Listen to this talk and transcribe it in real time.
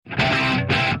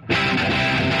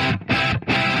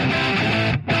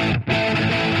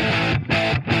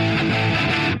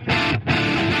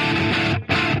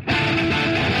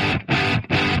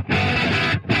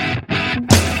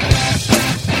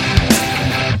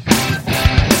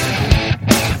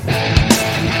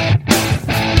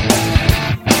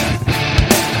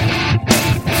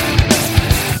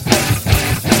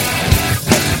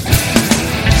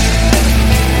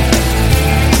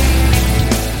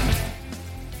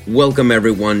Welcome,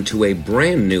 everyone, to a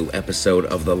brand new episode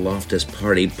of the Loftus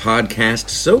Party podcast.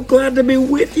 So glad to be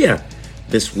with you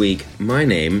this week. My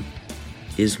name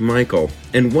is Michael,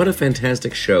 and what a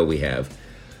fantastic show we have.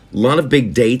 A lot of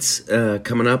big dates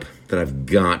coming up that I've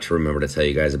got to remember to tell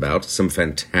you guys about. Some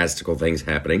fantastical things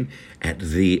happening at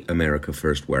the America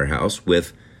First Warehouse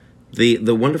with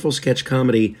the wonderful sketch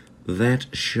comedy That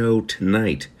Show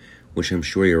Tonight, which I'm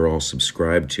sure you're all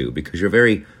subscribed to because you're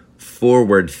very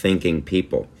forward-thinking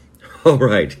people. All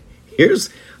right,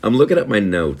 I'm looking at my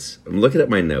notes. and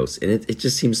it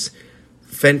just seems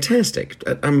fantastic.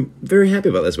 I'm very happy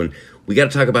about this one. We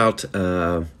got to talk about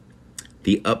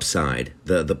the upside,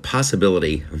 the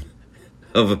possibility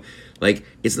of, like,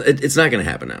 it's not going to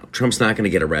happen now. Trump's not going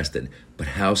to get arrested, but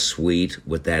how sweet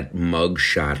would that mug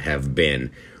shot have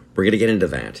been? We're going to get into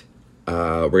that.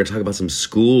 We're going to talk about some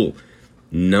school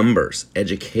numbers,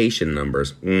 education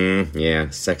numbers. Yeah,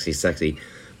 sexy.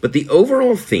 But the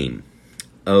overall theme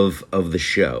of the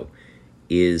show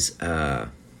is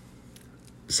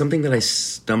something that I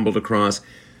stumbled across.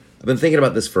 I've been thinking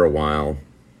about this for a while.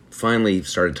 Finally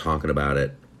started talking about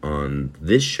it on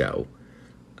this show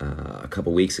a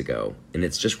couple weeks ago. And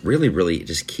it's just really, it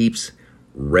just keeps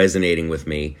resonating with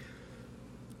me.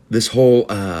 This whole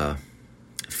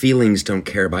feelings don't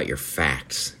care about your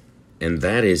facts. And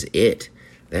that is it.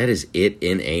 That is it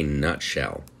in a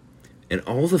nutshell. And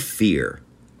all the fear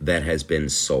that has been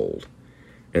sold.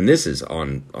 And this is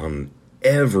on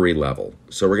every level.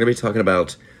 So we're going to be talking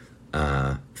about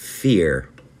fear.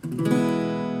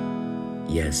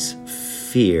 Yes,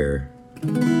 fear.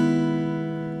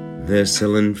 They're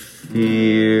selling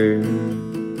fear.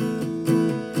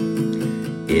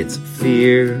 It's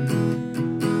fear.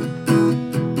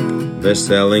 They're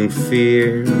selling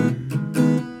fear.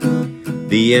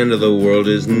 The end of the world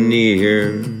is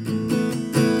near.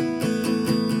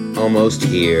 Almost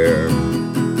here.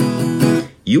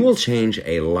 You will change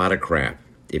a lot of crap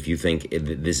if you think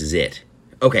this is it.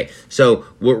 Okay, so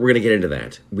we're going to get into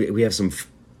that. We have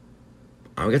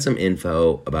I've got some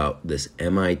info about this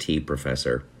MIT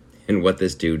professor and what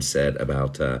this dude said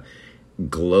about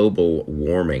global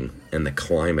warming and the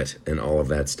climate and all of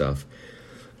that stuff.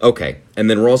 Okay, and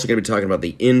then we're also going to be talking about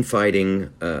the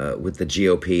infighting with the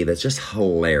GOP. That's just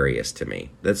hilarious to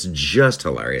me. That's just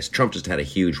hilarious. Trump just had a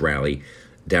huge rally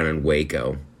down in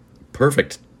Waco.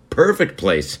 Perfect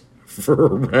place for a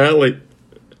rally,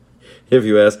 if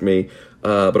you ask me.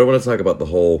 But I want to talk about the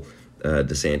whole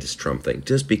DeSantis-Trump thing,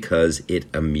 just because it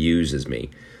amuses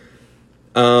me.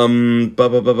 What?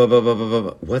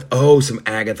 Oh, some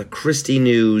Agatha Christie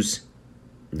news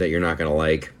that you're not going to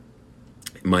like.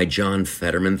 My John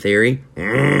Fetterman theory.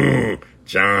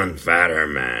 John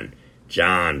Fetterman.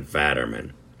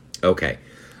 Okay.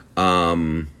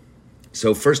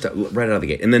 So first, right out of the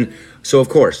gate. And then, so of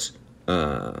course,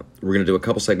 we're going to do a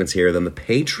couple segments here. Then the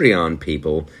Patreon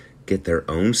people get their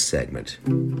own segment.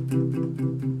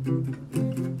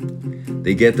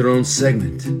 They get their own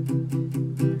segment.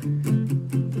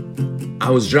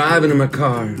 I was driving in my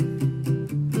car,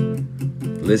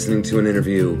 listening to an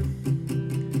interview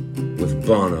with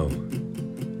Bono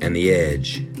and The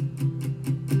Edge.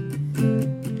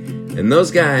 And those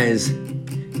guys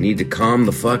need to calm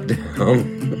the fuck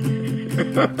down.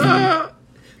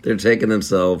 They're taking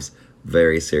themselves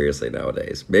very seriously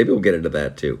nowadays. Maybe we'll get into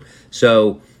that too.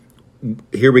 So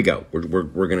here we go.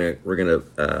 We're gonna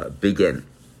begin.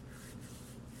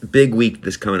 Big week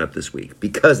coming up this week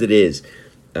because it is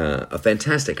a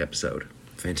fantastic episode.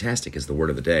 Fantastic is the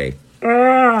word of the day.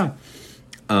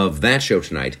 Of That Show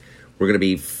Tonight. We're going to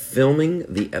be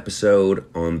filming the episode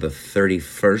on the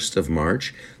 31st of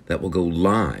March. That will go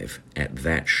live at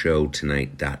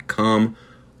thatshowtonight.com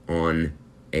on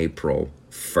April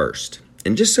 1st.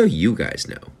 And just so you guys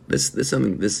know, this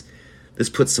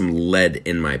puts some lead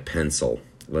in my pencil.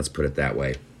 Let's put it that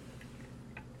way.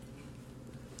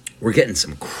 We're getting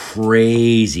some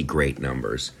crazy great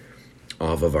numbers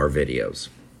off of our videos.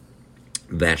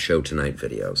 That Show Tonight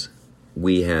videos.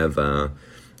 We have, I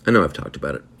know I've talked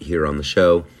about it here on the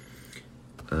show.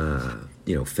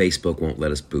 Facebook won't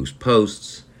let us boost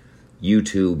posts.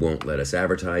 YouTube won't let us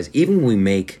advertise. Even when we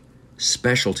make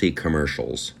specialty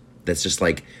commercials, that's just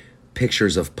like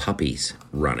pictures of puppies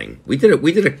running. We did a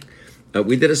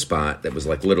spot that was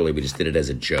like literally we just did it as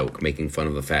a joke, making fun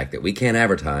of the fact that we can't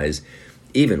advertise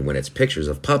even when it's pictures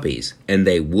of puppies, and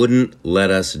they wouldn't let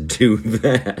us do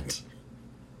that.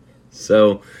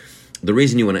 So the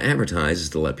reason you want to advertise is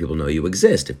to let people know you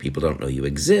exist. If people don't know you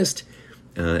exist,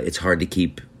 it's hard to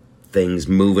keep things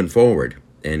moving forward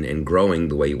and growing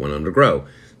the way you want them to grow.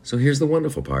 So here's the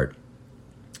wonderful part.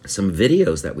 Some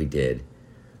videos that we did,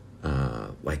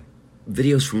 like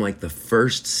videos from like the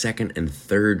first, second, and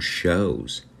third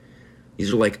shows.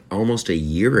 These are like almost a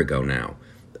year ago now.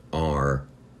 Are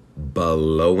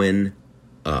blowing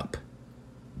up.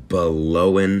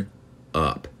 Blowing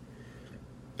up.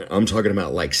 I'm talking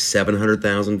about like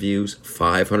 700,000 views,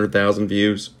 500,000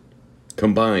 views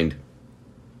combined.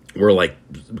 We're like,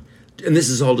 and this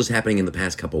is all just happening in the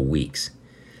past couple weeks.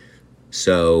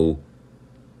 So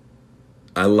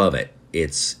I love it.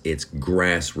 It's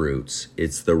grassroots.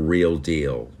 It's the real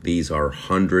deal. These are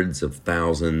hundreds of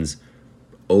thousands,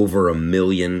 over 1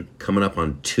 million, coming up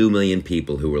on 2 million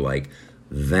people who were like,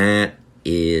 that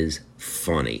is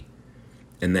funny.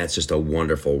 And that's just a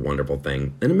wonderful, wonderful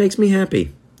thing. And it makes me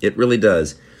happy. It really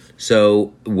does.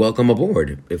 So welcome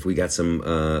aboard. If we got some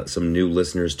new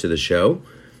listeners to the show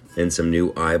and some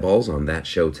new eyeballs on that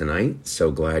show tonight,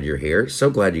 so glad you're here. So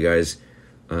glad you guys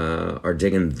are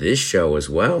digging this show as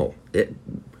well.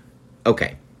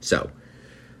 Okay, so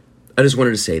I just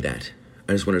wanted to say that.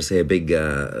 I just wanted to say a big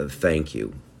thank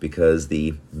you, because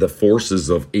the forces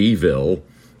of evil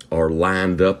are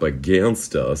lined up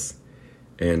against us,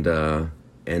 and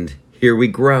here we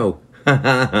grow.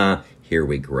 Here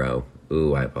we grow.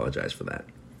 Ooh, I apologize for that.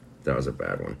 That was a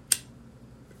bad one.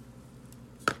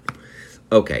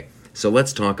 Okay, so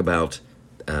let's talk about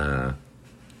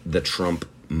the Trump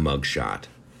mugshot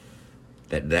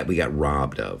that we got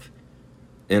robbed of.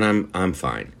 And I'm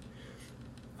fine.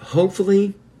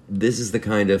 Hopefully, this is the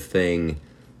kind of thing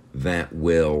that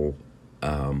will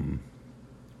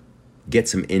get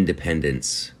some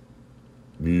independents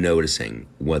noticing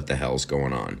what the hell's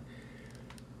going on.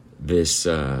 This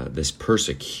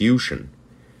persecution,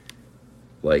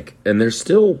 like, and they're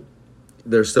still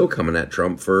coming at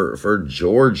Trump for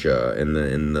Georgia and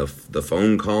the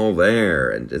phone call there,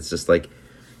 and it's just like,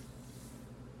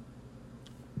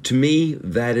 to me,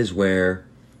 that is where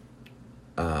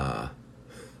I'm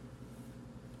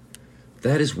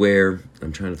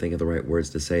trying to think of the right words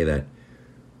to say that,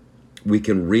 we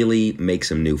can really make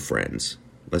some new friends.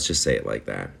 Let's just say it like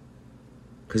that.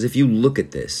 Because if you look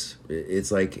at this,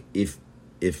 it's like if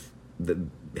the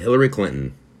Hillary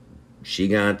Clinton, she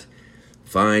got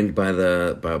fined by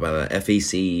the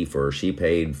FEC for, she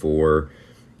paid for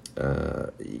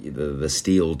the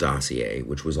Steele dossier,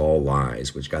 which was all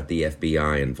lies, which got the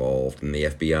FBI involved, and the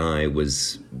FBI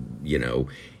was,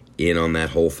 in on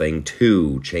that whole thing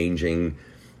too, changing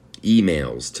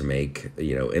emails to make,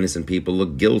 innocent people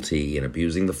look guilty, and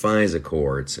abusing the FISA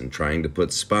courts, and trying to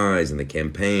put spies in the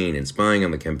campaign and spying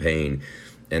on the campaign.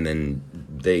 And then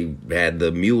they had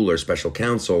the Mueller special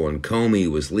counsel, and Comey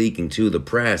was leaking to the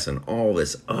press, and all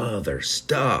this other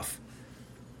stuff.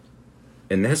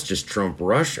 And that's just Trump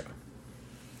Russia.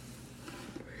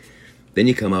 Then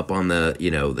you come up on the,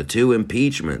 the 2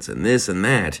 impeachments and this and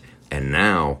that. And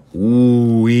now,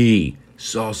 we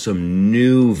saw some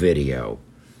new video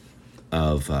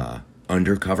of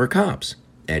undercover cops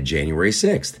at January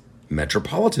 6th,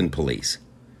 Metropolitan Police,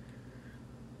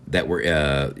 that were,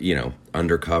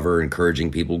 undercover,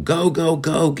 encouraging people,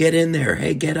 go, get in there.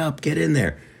 Hey, get up, get in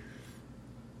there.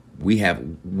 We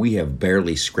have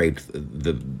barely scraped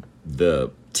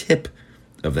the tip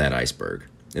of that iceberg.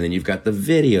 And then you've got the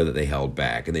video that they held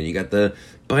back. And then you got the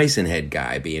Bison Head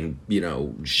guy being,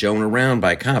 shown around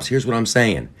by cops. Here's what I'm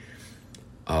saying.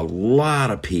 A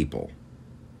lot of people,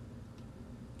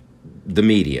 the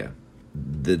media,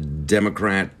 the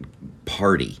Democrat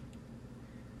Party,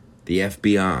 the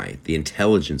FBI, the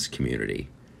intelligence community,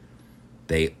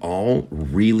 they all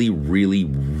really, really,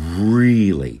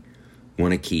 really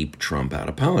want to keep Trump out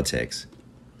of politics.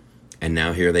 And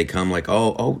now here they come like,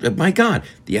 oh, my God,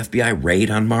 the FBI raid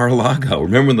on Mar-a-Lago.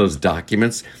 Remember those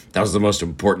documents? That was the most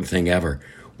important thing ever.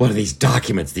 What are these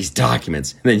documents? These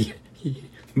documents. And then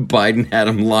Biden had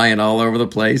them lying all over the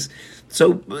place.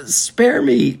 So spare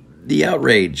me the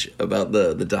outrage about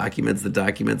the documents.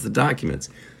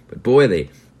 But boy, the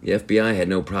FBI had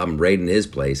no problem raiding his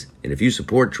place. And if you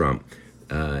support Trump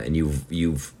and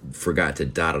you've forgot to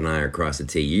dot an I or cross a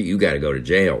T, you got to go to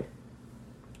jail.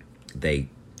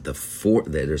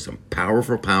 There's some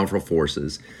powerful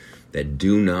forces that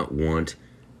do not want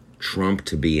Trump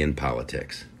to be in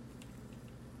politics.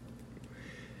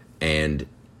 And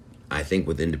I think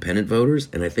with independent voters,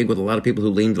 and I think with a lot of people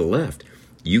who lean to the left,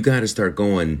 you got to start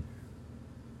going,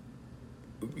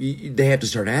 they have to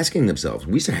start asking themselves.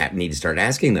 We need to start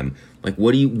asking them, like,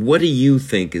 what do you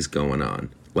think is going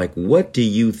on? Like, what do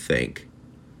you think?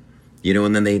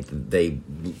 And then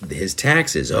his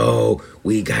taxes. Oh,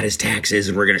 we got his taxes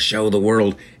and we're going to show the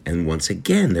world. And once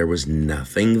again, there was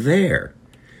nothing there.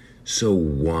 So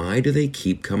why do they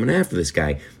keep coming after this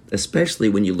guy? Especially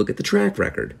when you look at the track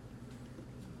record.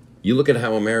 You look at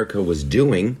how America was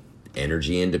doing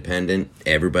energy independent.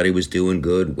 Everybody was doing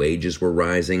good. Wages were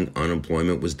rising.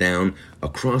 Unemployment was down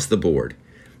across the board.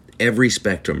 Every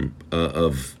spectrum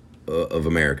of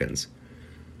Americans.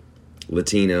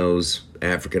 Latinos,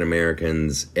 African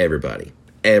Americans, everybody.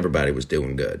 Everybody was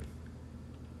doing good.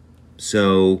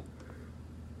 So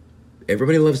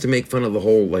everybody loves to make fun of the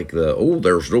whole,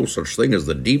 there's no such thing as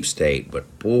the deep state.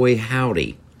 But boy,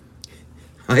 howdy.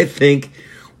 I think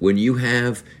when you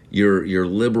have your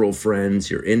liberal friends,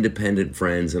 your independent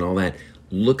friends, and all that,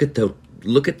 look at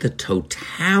the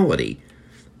totality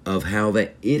of how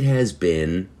that it has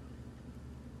been.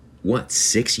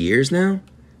 6 years now?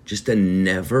 Just a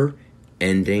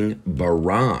never-ending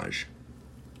barrage.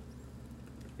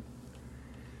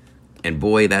 And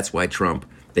boy, that's why Trump.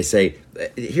 They say,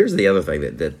 here's the other thing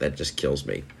that just kills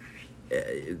me.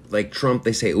 Like Trump,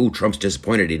 they say, ooh, Trump's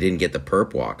disappointed he didn't get the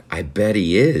perp walk. I bet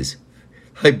he is.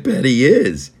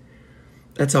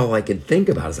 That's all I can think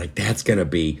about. Is like, that's going to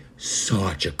be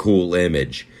such a cool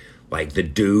image. Like the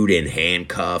dude in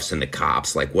handcuffs and the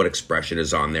cops, like what expression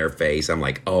is on their face. I'm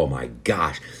like, oh my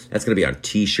gosh, that's going to be on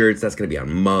t-shirts. That's going to be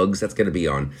on mugs. That's going to be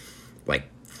on like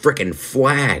freaking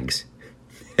flags.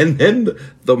 And then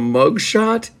the mug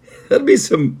shot, that'd be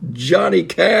some Johnny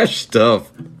Cash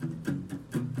stuff.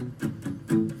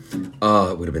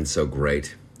 Oh, it would have been so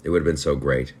great.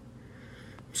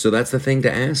 So that's the thing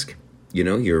to ask. You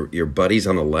know, your buddies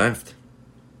on the left,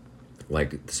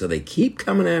 so they keep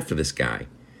coming after this guy.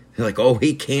 They're like, oh,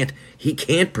 he can't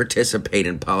participate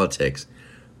in politics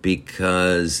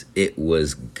because it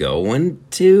was going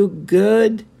too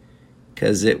good.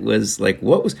 Because it was like,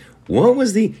 what was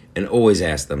the, and always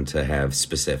ask them to have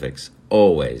specifics.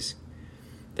 Always.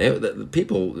 The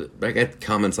people, I get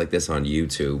comments like this on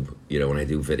YouTube, when I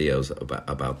do videos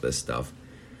about this stuff.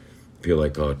 People are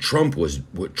like, Trump was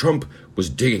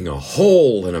digging a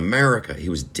hole in America. He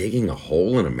was digging a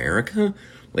hole in America?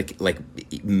 Like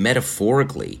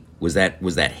metaphorically, was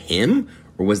that him,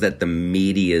 or was that the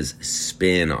media's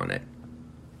spin on it?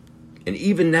 And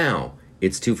even now,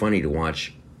 it's too funny to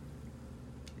watch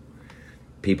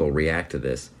people react to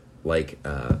this. Like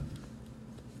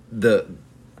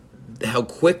how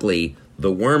quickly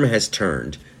the worm has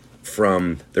turned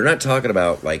from, they're not talking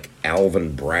about like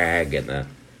Alvin Bragg and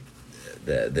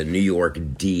the New York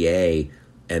DA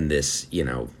and this,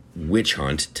 witch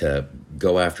hunt to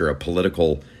go after a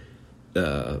political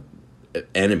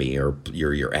enemy or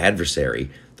your adversary.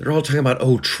 They're all talking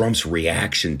about, Trump's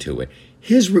reaction to it.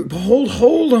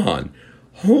 Hold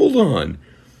on.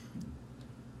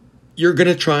 You're going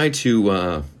to try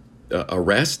to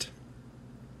arrest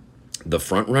the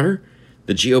front runner,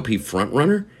 the GOP front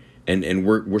runner, and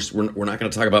we're not going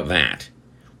to talk about that.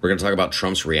 We're going to talk about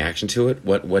Trump's reaction to it,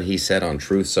 what he said on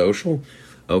Truth Social.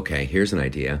 Okay, here's an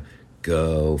idea.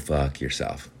 Go fuck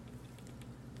yourself.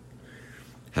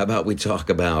 How about we talk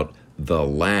about the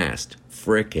last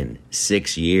frickin'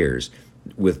 6 years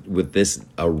with this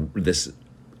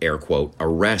air quote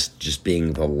arrest just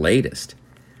being the latest.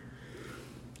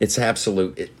 It's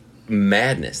absolute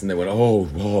madness. And they went,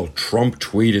 Trump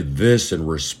tweeted this in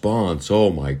response. Oh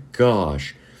my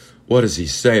gosh. What does he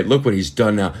say? Look what he's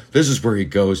done now. This is where he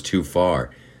goes too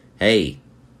far. Hey,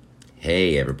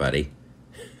 everybody.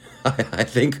 I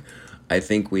think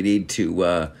we need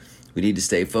to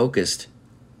stay focused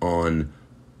on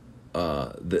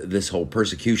this whole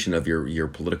persecution of your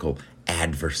political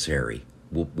adversary.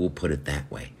 We'll put it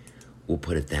that way.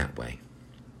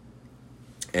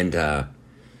 And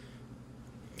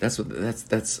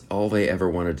that's all they ever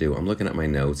want to do. I'm looking at my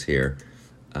notes here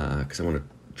because I want to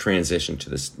transition to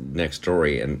this next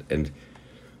story, and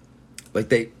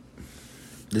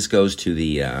this goes to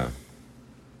the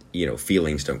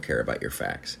feelings don't care about your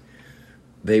facts.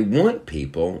 They want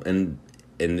people, and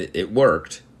it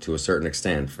worked to a certain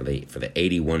extent for the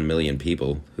 81 million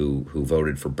people who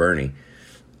voted for Bernie.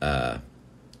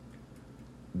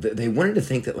 They wanted to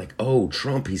think that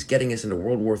Trump, he's getting us into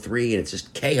World War III, and it's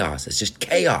just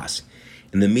chaos.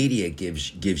 And the media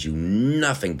gives you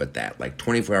nothing but that,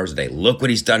 24 hours a day. Look what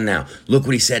he's done now. Look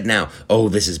what he said now. Oh,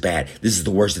 this is bad. This is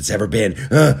the worst it's ever been.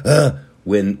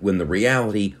 When the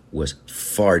reality was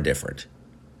far different.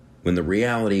 When the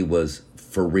reality was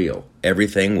for real.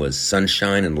 Everything was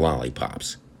sunshine and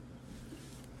lollipops.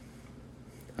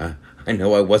 I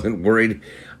know I wasn't worried.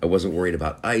 I wasn't worried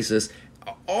about ISIS.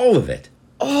 All of it.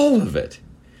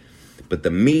 But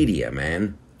the media,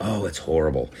 man. Oh, it's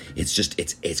horrible. It's just,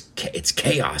 it's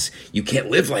chaos. You can't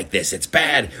live like this. It's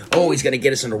bad. Oh, he's going to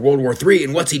get us into World War III,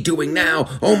 and what's he doing now?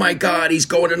 Oh my God, he's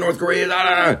going to North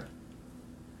Korea.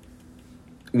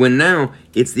 When now,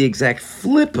 it's the exact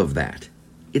flip of that.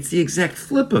 If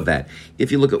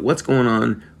you look at what's going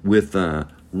on with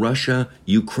Russia,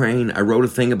 Ukraine. I wrote a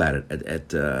thing about it at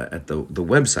the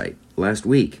website last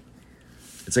week.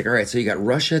 It's like, all right, so you got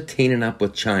Russia teaming up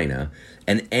with China,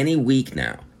 and any week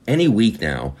now,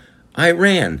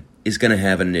 Iran is going to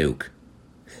have a nuke.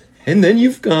 And then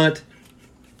you've got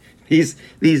these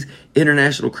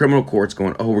international criminal courts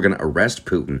going, oh, we're going to arrest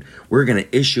Putin. We're going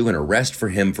to issue an arrest for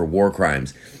him for war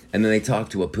crimes. And then they talk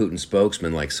to a Putin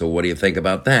spokesman like, so what do you think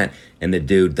about that? And the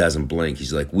dude doesn't blink.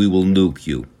 He's like, we will nuke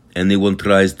you. Anyone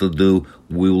tries to do,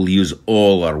 we will use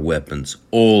all our weapons,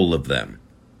 all of them.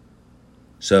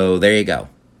 So there you go.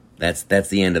 That's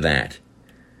the end of that.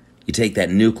 You take that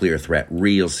nuclear threat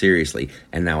real seriously,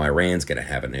 and now Iran's going to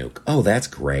have a nuke. Oh, that's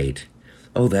great.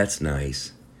 Oh, that's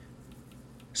nice.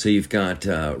 So you've got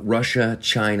Russia,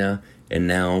 China, and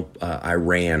now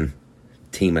Iran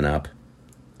teaming up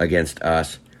against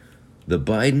us. The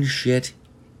Biden shit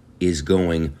is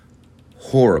going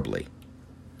horribly.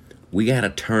 We got to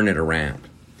turn it around.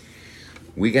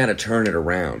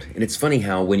 And it's funny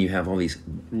how when you have all these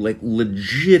like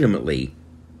legitimately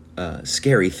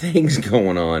scary things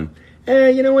going on,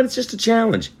 you know what? It's just a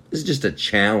challenge. This is just a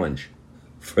challenge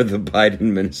for the Biden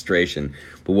administration.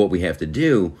 But what we have to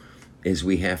do is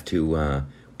we have to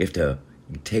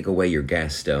take away your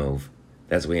gas stove.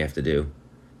 That's what we have to do.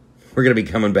 We're going to be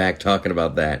coming back talking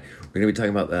about that. We're going to be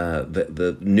talking about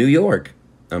the New York.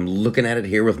 I'm looking at it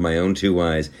here with my own two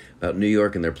eyes about New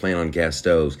York and their plan on gas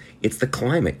stoves. It's the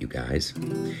climate, you guys.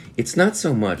 It's not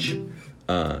so much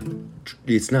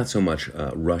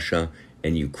Russia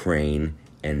and Ukraine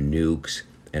and nukes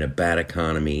and a bad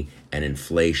economy and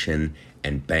inflation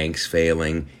and banks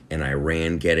failing and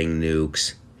Iran getting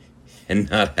nukes and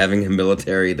not having a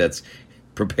military that's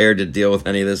prepared to deal with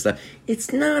any of this stuff.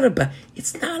 It's not about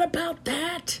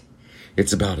that.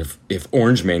 It's about if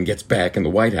Orange Man gets back in the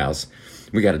White House,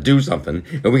 we got to do something,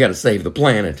 and we got to save the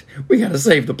planet. We got to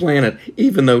save the planet,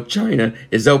 even though China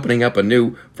is opening up a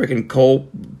new freaking coal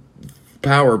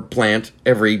power plant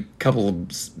every couple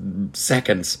of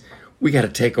seconds. We got to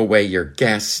take away your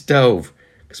gas stove,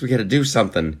 because we got to do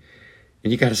something.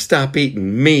 And you got to stop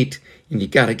eating meat, and you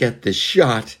got to get this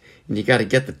shot, and you got to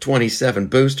get the 27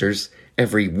 boosters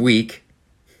every week,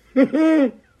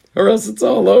 or else it's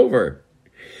all over.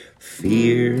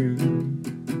 Fear.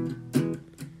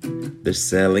 They're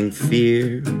selling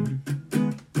fear,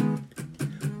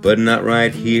 but not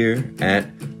right here at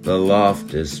the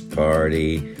Loftus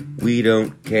Party. We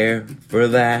don't care for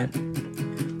that.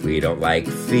 We don't like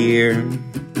fear.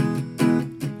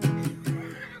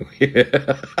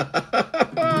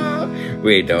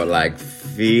 We don't like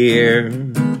fear.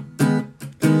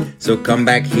 So come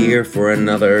back here for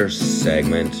another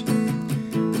segment.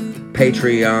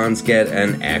 Patreons get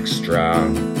an extra.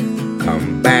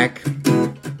 Come back.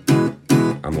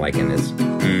 I'm liking this.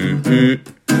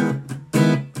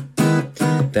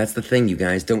 That's the thing, you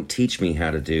guys. Don't teach me how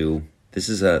to do. This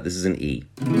is an E.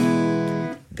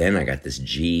 Then I got this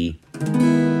G.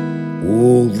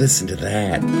 Ooh, listen to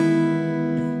that.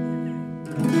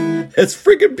 That's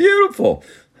freaking beautiful.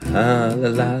 La la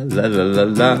la la la la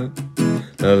la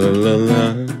la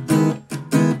la.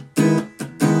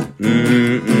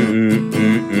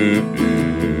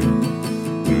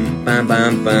 Bam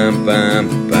bam bam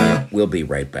bam bam. We'll be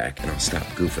right back, and I'll stop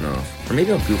goofing off, or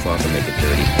maybe I'll goof off and make it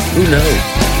dirty. Who knows?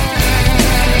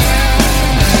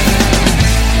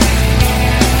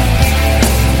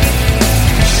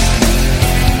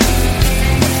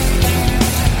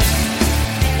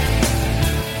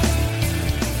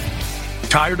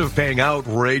 Tired of paying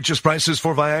outrageous prices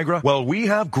for Viagra? Well, we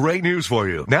have great news for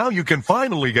you. Now you can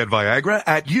finally get Viagra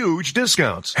at huge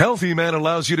discounts. Healthy Man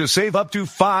allows you to save up to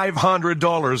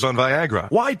 $500 on Viagra.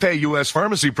 Why pay U.S.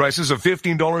 pharmacy prices of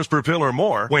 $15 per pill or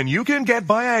more when you can get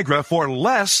Viagra for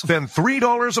less than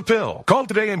 $3 a pill? Call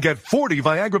today and get 40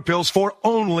 Viagra pills for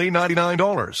only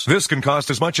 $99. This can cost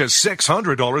as much as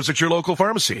 $600 at your local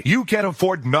pharmacy. You can't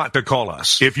afford not to call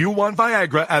us. If you want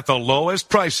Viagra at the lowest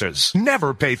prices,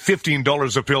 never pay $15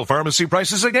 a pill pharmacy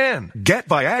prices again. Get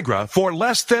Viagra for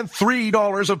less than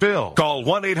 $3 a pill. Call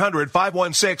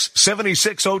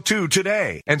 1-800-516-7602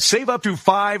 today and save up to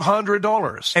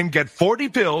 $500 and get 40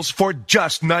 pills for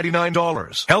just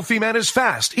 $99. Healthy Man is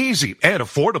fast, easy, and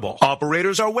affordable.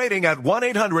 Operators are waiting at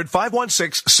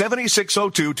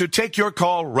 1-800-516-7602 to take your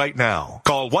call right now.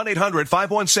 Call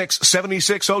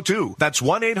 1-800-516-7602. That's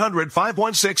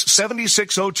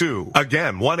 1-800-516-7602.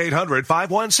 Again,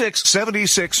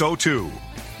 1-800-516-7602.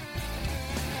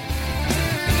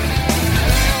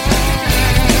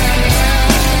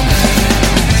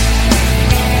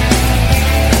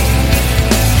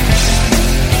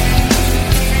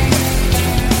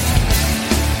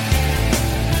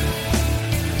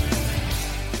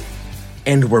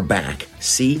 And we're back.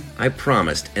 See, I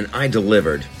promised and I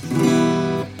delivered.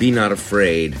 Be not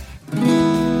afraid.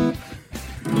 I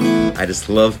just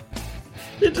love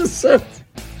it. Just so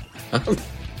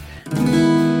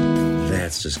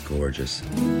that's just gorgeous.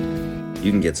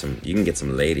 You can get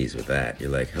some ladies with that. You're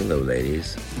like, hello,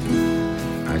 ladies.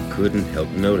 I couldn't help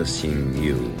noticing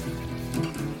you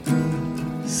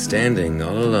standing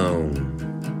all alone,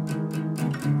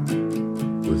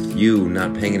 with you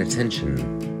not paying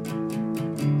attention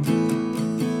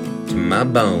to my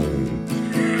bone.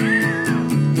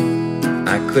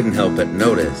 I couldn't help but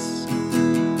notice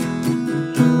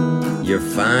your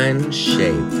fine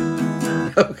shape.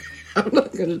 Okay, I'm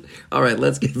not gonna. All right,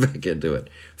 let's get back into it.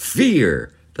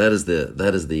 Fear. That is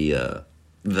the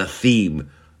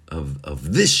theme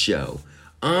of this show.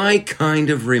 I kind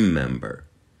of remember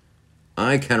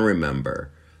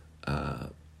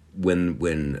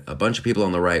when a bunch of people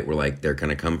on the right were like, they're going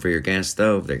to come for your gas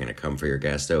stove. They're going to come for your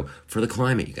gas stove. For the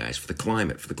climate, you guys. For the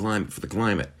climate.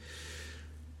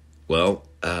 Well,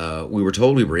 we were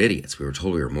told we were idiots. We were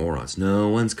told we were morons. No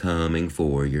one's coming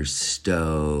for your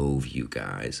stove, you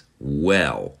guys.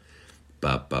 Well,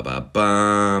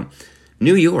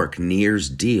 New York nears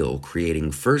deal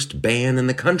creating first ban in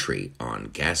the country on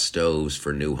gas stoves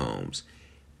for new homes.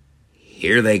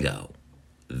 Here they go.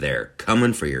 They're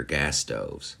coming for your gas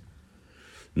stoves.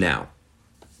 Now,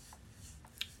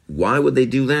 why would they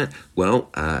do that? Well,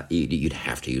 you'd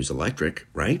have to use electric,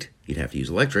 right? You'd have to use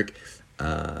electric.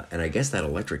 And I guess that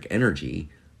electric energy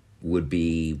would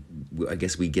be, I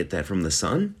guess we get that from the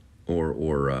sun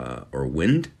or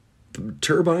wind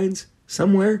turbines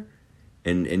somewhere.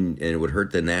 And it would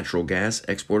hurt the natural gas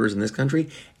exporters in this country.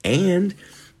 And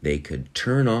they could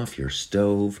turn off your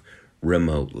stove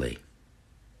remotely.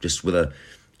 Just with a,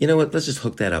 you know what, let's just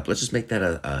hook that up. Let's just make that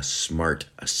a smart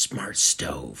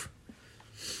stove.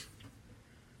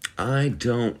 I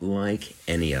don't like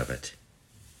any of it.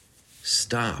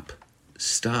 Stop.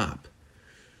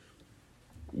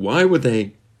 Why would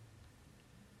they?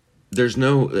 There's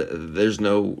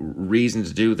no reason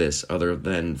to do this other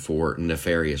than for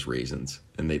nefarious reasons.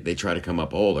 And they try to come up,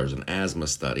 there's an asthma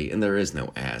study, and there is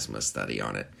no asthma study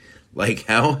on it. Like,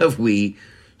 how have we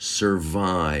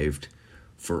survived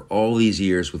for all these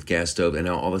years with gas stove, and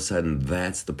now all of a sudden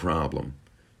that's the problem?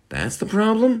 That's the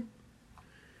problem?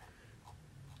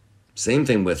 Same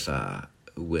thing with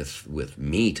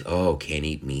meat. Oh, can't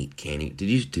eat meat. Can't eat.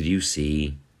 Did you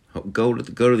see? Go to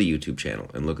the YouTube channel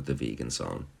and look at the vegan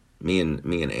song. Me and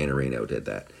Anna Reno did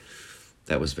that.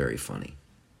 That was very funny.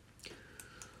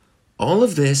 All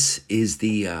of this is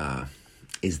the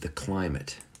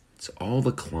climate. It's all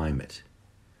the climate,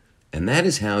 and that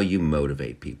is how you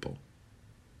motivate people.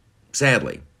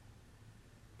 Sadly,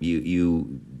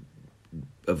 you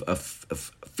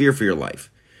fear for your life.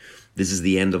 This is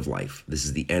the end of life. This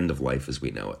is the end of life as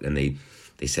we know it. And they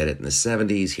said it in the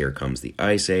 70s. Here comes the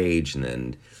ice age, and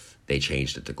then they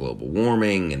changed it to global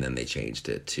warming, and then they changed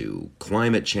it to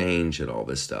climate change and all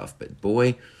this stuff. But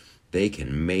boy, they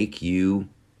can make you.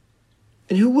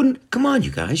 And who wouldn't? Come on,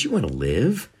 you guys, you want to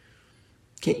live?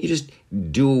 Can't you just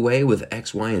do away with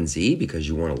X, Y, and Z because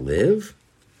you want to live?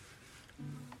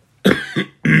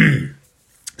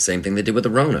 Same thing they did with the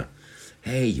Rona.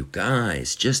 Hey, you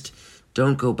guys, just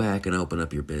don't go back and open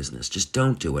up your business. Just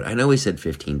don't do it. I know he said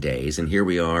 15 days, and here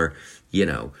we are,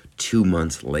 2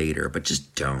 months later, but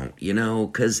just don't,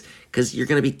 because you're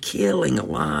going to be killing a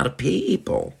lot of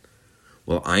people.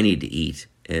 Well, I need to eat,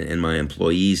 and my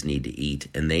employees need to eat,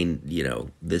 and they,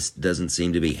 this doesn't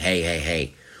seem to be,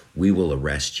 hey, we will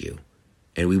arrest you,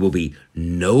 and we will be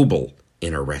noble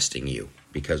in arresting you,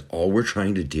 because all we're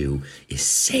trying to do is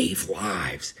save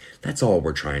lives. That's all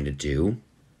we're trying to do.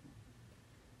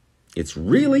 It's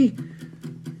really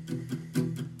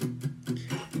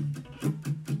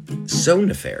so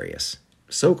nefarious,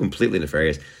 so completely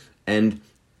nefarious, and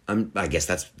I guess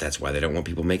that's why they don't want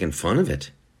people making fun of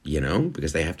it,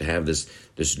 because they have to have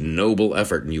this noble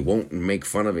effort, and you won't make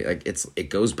fun of it. Like it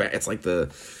goes back. It's like the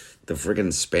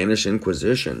friggin' Spanish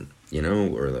Inquisition,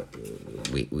 or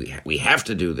we have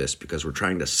to do this because we're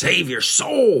trying to save your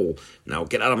soul. Now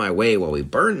get out of my way while we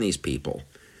burn these people.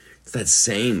 It's that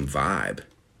same vibe.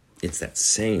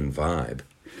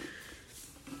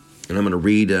 And I'm going to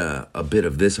read a bit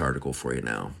of this article for you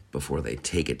now before they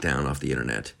take it down off the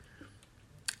internet.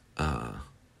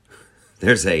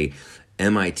 There's a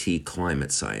MIT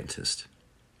climate scientist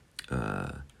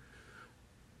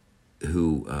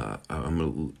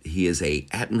he is a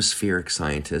atmospheric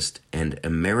scientist and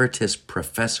emeritus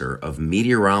professor of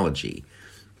meteorology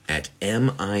at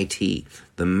MIT,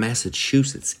 the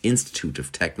Massachusetts Institute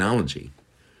of Technology.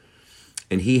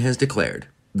 And he has declared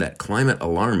that climate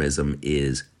alarmism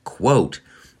is, quote,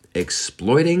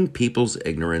 exploiting people's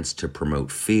ignorance to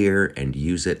promote fear and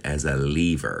use it as a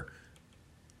lever,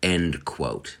 end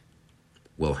quote.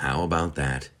 Well, how about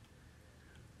that?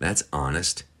 That's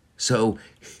honest. So,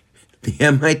 the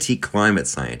MIT climate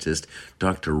scientist,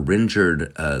 Dr.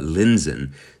 Richard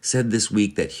Lindzen, said this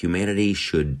week that humanity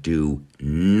should do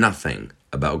nothing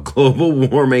about global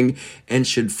warming and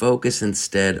should focus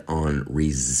instead on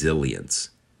resilience.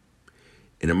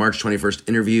 In a March 21st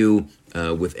interview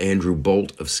with Andrew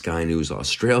Bolt of Sky News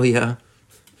Australia,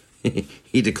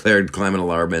 he declared climate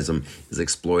alarmism is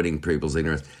exploiting people's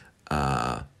ignorance.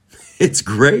 It's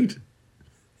great.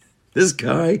 This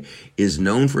guy is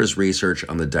known for his research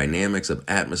on the dynamics of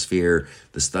atmosphere,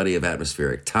 the study of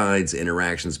atmospheric tides,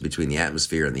 interactions between the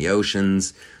atmosphere and the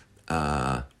oceans.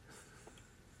 And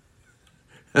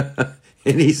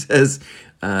he says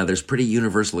there's pretty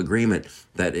universal agreement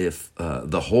that if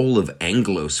the whole of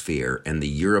Anglosphere and the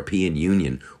European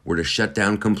Union were to shut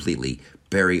down completely,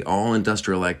 bury all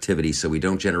industrial activity so we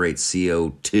don't generate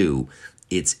CO2,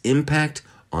 its impact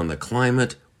on the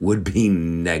climate would be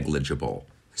negligible.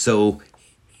 So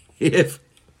if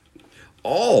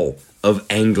all of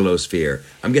Anglosphere,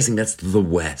 I'm guessing that's the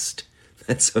West,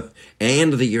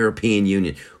 and the European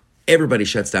Union, everybody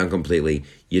shuts down completely,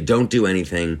 you don't do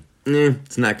anything,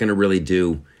 it's not going to really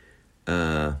do,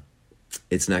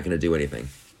 it's not going to do anything.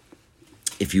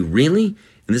 If you really,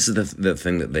 and this is the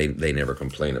thing that they never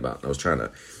complain about, I was trying to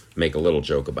make a little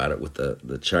joke about it with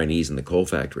the Chinese and the coal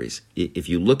factories. If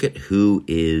you look at who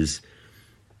is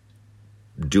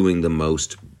doing the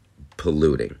most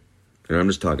polluting, and I'm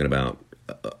just talking about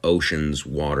oceans,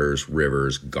 waters,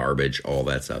 rivers, garbage, all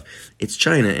that stuff, it's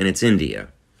China and it's India.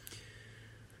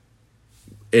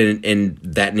 And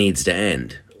that needs to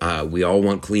end. We all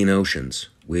want clean oceans.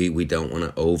 We don't want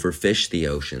to overfish the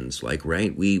oceans. Like,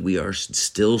 right? We are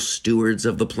still stewards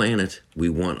of the planet. We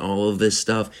want all of this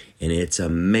stuff. And it's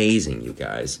amazing, you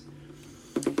guys,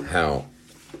 how...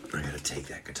 I gotta take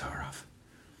that guitar off.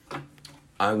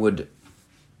 I would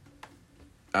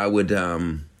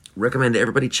recommend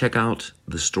everybody check out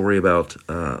the story about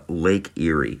Lake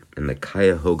Erie and the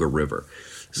Cuyahoga River.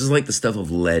 This is like the stuff of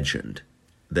legend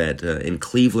that in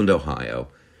Cleveland, Ohio...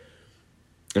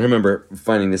 And I remember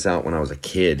finding this out when I was a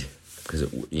kid,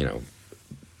 because,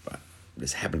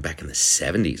 this happened back in the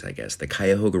 70s, I guess. The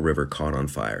Cuyahoga River caught on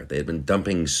fire. They had been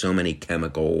dumping so many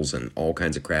chemicals and all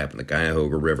kinds of crap in the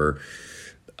Cuyahoga River.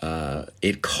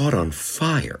 It caught on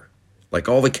fire. Like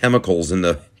all the chemicals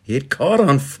it caught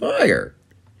on fire.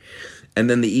 And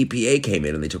then the EPA came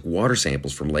in and they took water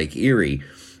samples from Lake Erie,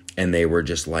 and they were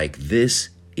just like, this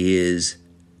is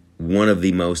one of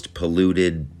the most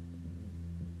polluted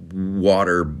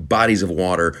bodies of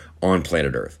water on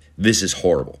planet Earth. This is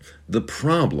horrible. The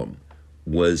problem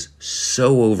was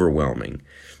so overwhelming.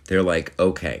 They're like,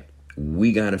 okay,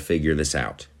 we got to figure this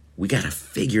out.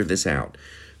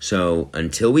 So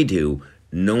until we do,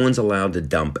 no one's allowed to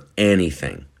dump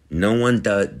anything. No one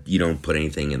does. You don't put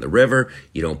anything in the river.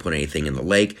 You don't put anything in the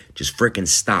lake. Just frickin'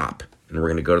 stop. And we're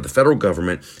going to go to the federal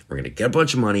government, we're going to get a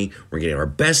bunch of money, we're going to get our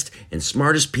best and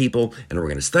smartest people, and we're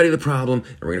going to study the problem.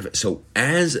 So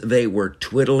as they were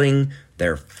twiddling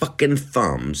their fucking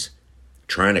thumbs,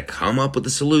 trying to come up with a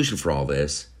solution for all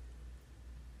this,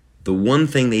 the one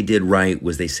thing they did right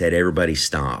was they said, everybody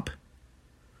stop.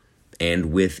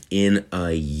 And within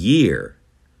a year,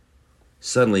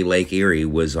 suddenly Lake Erie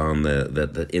was on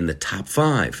in the top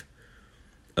 5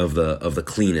 of the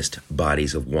cleanest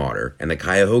bodies of water, and the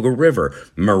Cuyahoga River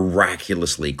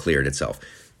miraculously cleared itself.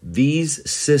 These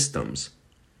systems,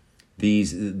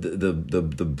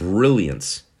 the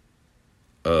brilliance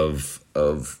of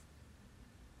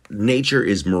nature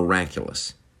is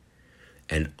miraculous,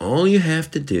 and all you have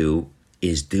to do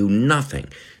is do nothing.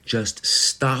 Just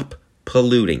stop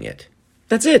polluting it.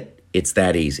 That's it. It's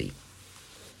that easy.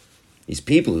 These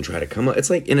people who try to come up,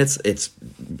 it's like, and it's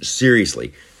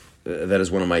seriously. That is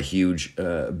one of my huge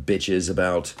bitches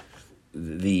about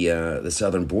the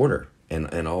southern border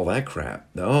and all that crap.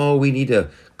 Oh, we need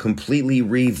to completely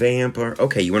revamp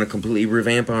okay, you want to completely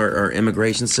revamp our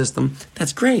immigration system?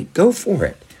 That's great. Go for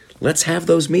it. Let's have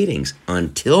those meetings.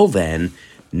 Until then,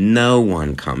 no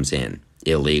one comes in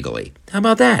illegally. How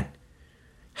about that?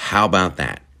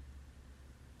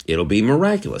 It'll be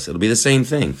miraculous. It'll be the same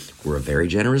thing. We're a very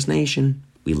generous nation.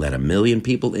 We let 1 million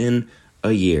people in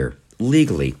a year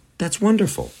legally. That's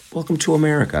wonderful. Welcome to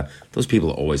America. Those people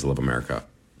always love America.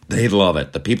 They love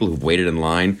it. The people who've waited in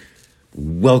line,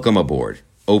 welcome aboard.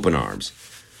 Open arms.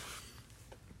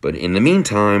 But in the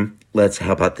meantime,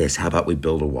 how about this? How about we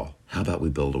build a wall?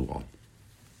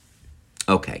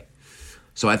 Okay.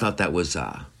 So I thought that was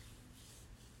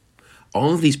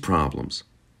All of these problems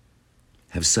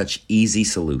have such easy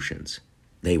solutions.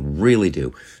 They really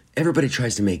do. Everybody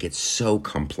tries to make it so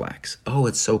complex. Oh,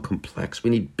 it's so complex. We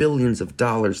need billions of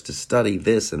dollars to study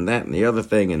this and that and the other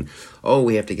thing. And, oh,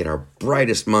 we have to get our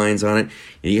brightest minds on it.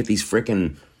 And you get these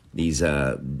douchey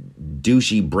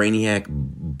brainiac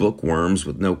bookworms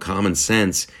with no common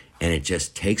sense. And it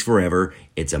just takes forever.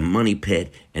 It's a money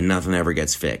pit and nothing ever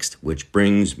gets fixed. Which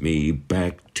brings me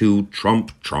back to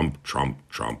Trump.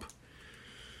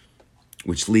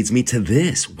 Which leads me to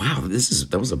this. Wow,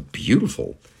 that was a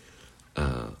beautiful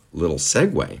little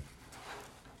segue.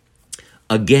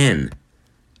 Again,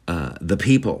 the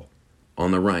people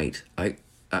on the right.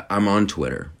 I'm on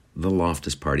Twitter, the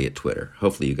Loftus Party at Twitter.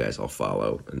 Hopefully you guys all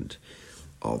follow and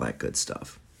all that good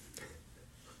stuff.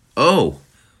 Oh,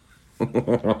 I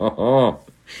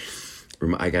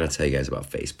got to tell you guys about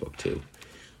Facebook too.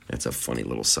 That's a funny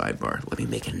little sidebar. Let me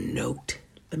make a note.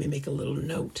 Let me make a little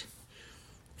note.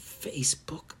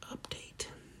 Facebook update.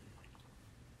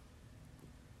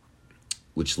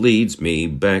 Which leads me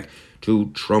back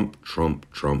to Trump.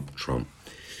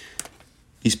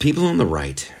 These people on the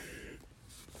right,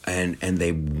 and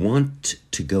they want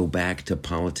to go back to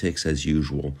politics as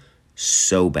usual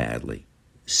so badly.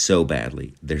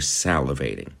 They're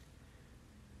salivating.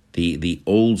 The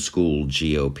old school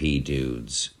GOP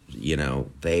dudes,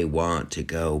 they want to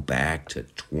go back to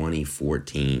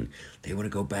 2014. They want to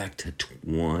go back to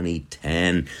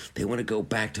 2010. They want to go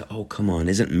back to, oh, come on,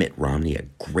 isn't Mitt Romney a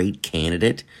great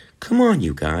candidate? Come on,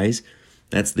 you guys.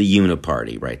 That's the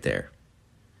uniparty right there.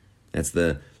 That's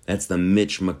the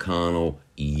Mitch McConnell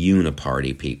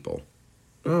uniparty people.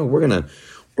 Oh, we're gonna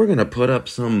put up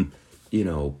some,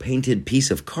 painted piece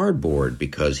of cardboard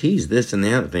because he's this and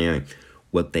the other thing.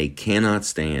 What they cannot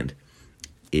stand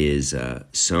is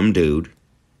some dude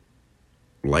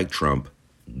like Trump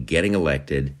getting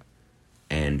elected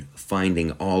and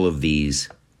finding all of these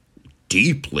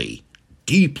deeply,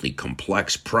 deeply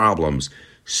complex problems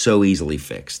so easily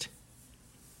fixed.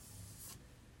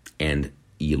 And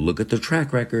you look at the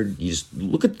track record, you just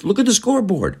look at the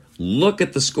scoreboard. Look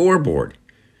at the scoreboard.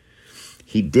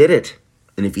 He did it.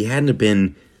 And if he hadn't have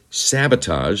been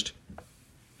sabotaged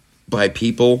by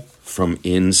people from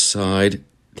inside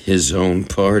his own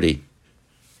party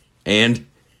and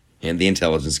the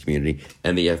intelligence community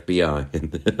and the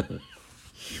FBI,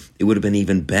 it would have been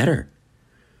even better.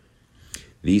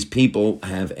 These people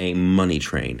have a money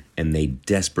train, and they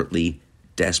desperately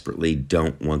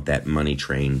don't want that money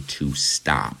train to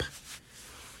stop.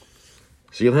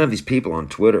 So you'll have these people on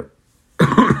Twitter,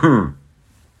 and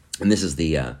this is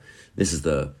the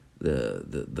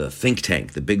think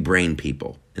tank, the big brain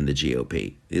people in the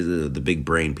GOP. These are the big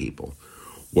brain people.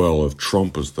 Well, if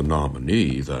Trump is the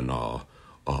nominee, then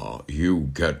you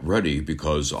get ready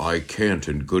because I can't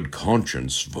in good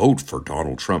conscience vote for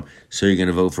Donald Trump. So you're going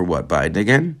to vote for what, Biden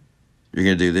again? You're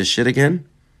going to do this shit again?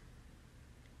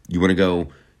 You want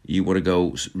to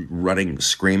go running,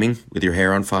 screaming with your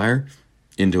hair on fire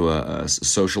into a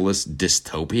socialist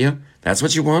dystopia? That's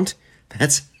what you want?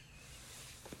 That's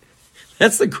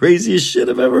the craziest shit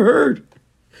I've ever heard.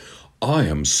 I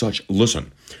am such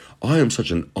an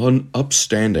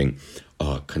upstanding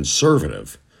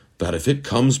conservative that if it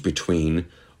comes between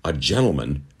a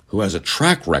gentleman who has a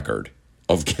track record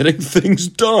of getting things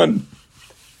done,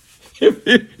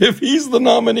 if he's the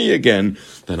nominee again,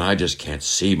 then I just can't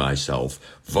see myself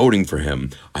voting for him.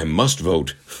 I must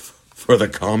vote for the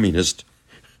communist,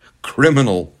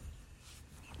 criminal,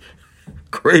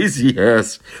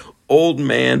 crazy-ass, old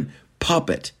man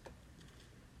puppet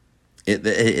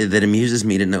that amuses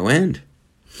me to no end.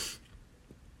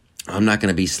 I'm not going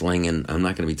to be slinging, I'm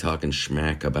not going to be talking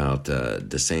schmack about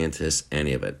DeSantis,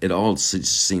 any of it. It all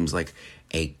seems like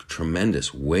a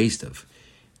tremendous waste of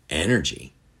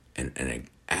energy and an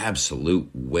absolute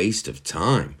waste of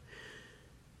time.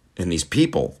 And these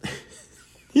people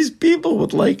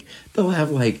with they'll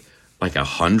have like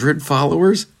 100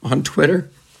 followers on Twitter.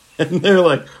 And they're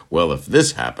like, well, if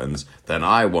this happens, then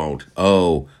I won't.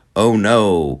 Oh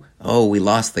no. Oh, we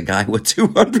lost the guy with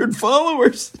 200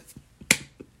 followers.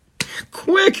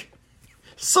 Quick,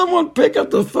 someone pick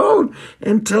up the phone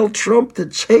and tell Trump to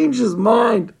change his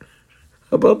mind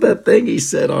about that thing he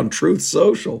said on Truth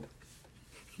Social.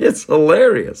 It's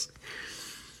hilarious.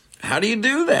 How do you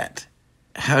do that?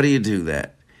 How do you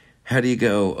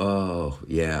go, oh,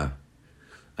 yeah,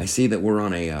 I see that we're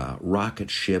on a rocket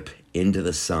ship into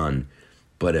the sun,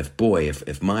 but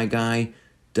if my guy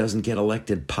doesn't get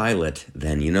elected pilot,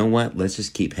 then you know what? Let's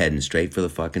just keep heading straight for the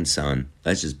fucking sun.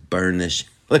 Let's just burn this shit.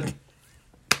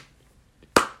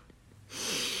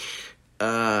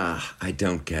 I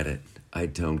don't get it.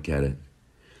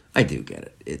 I do get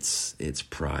it. It's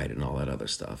pride and all that other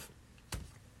stuff.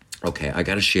 Okay, I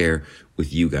got to share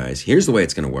with you guys. Here's the way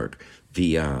it's going to work.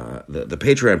 The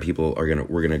Patreon people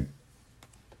we're gonna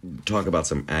talk about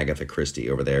some Agatha Christie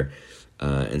over there,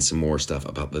 and some more stuff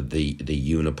about the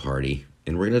Uniparty,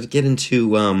 and we're gonna get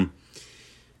into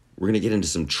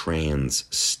some trans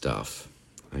stuff.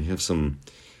 I have some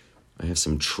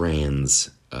trans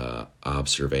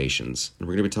observations, and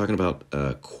we're gonna be talking about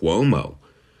Cuomo.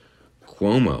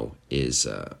 Cuomo is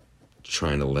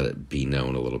trying to let it be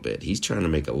known a little bit. He's trying to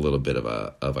make a little bit of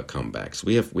a comeback. So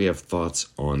we have thoughts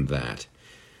on that.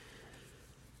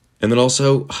 And then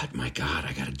also, oh my God,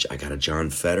 I got a John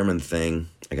Fetterman thing.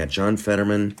 I got John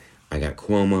Fetterman, I got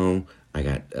Cuomo, I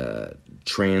got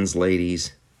trans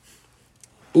ladies.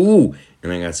 Ooh,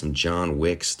 and I got some John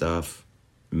Wick stuff.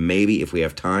 Maybe if we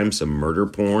have time, some murder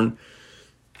porn.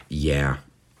 Yeah,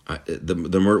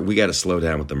 we got to slow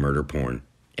down with the murder porn.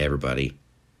 Everybody,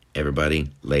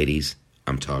 ladies,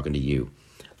 I'm talking to you.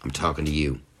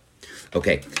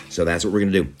 Okay, so that's what we're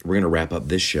going to do. We're going to wrap up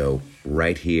this show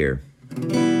right here.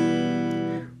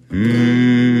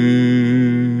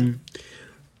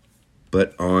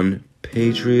 But on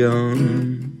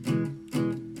Patreon,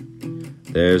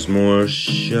 there's more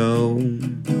show.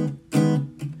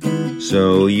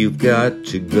 So you've got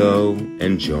to go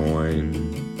and join.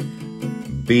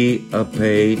 Be a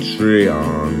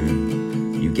Patreon.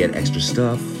 You get extra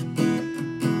stuff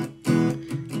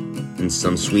and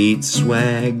some sweet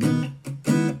swag.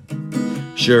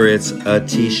 Sure, it's a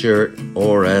t-shirt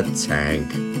or a tank,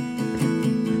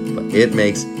 but it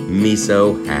makes me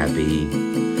so happy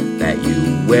that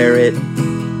you wear it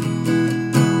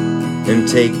and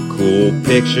take cool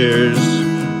pictures.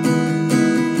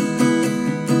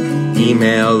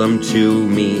 Email them to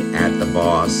me at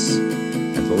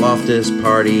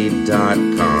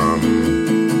theboss@theloftusparty.com.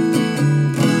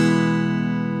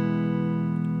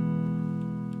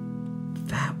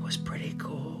 That was pretty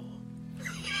cool.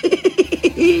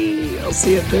 I'll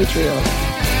see you at Patreon.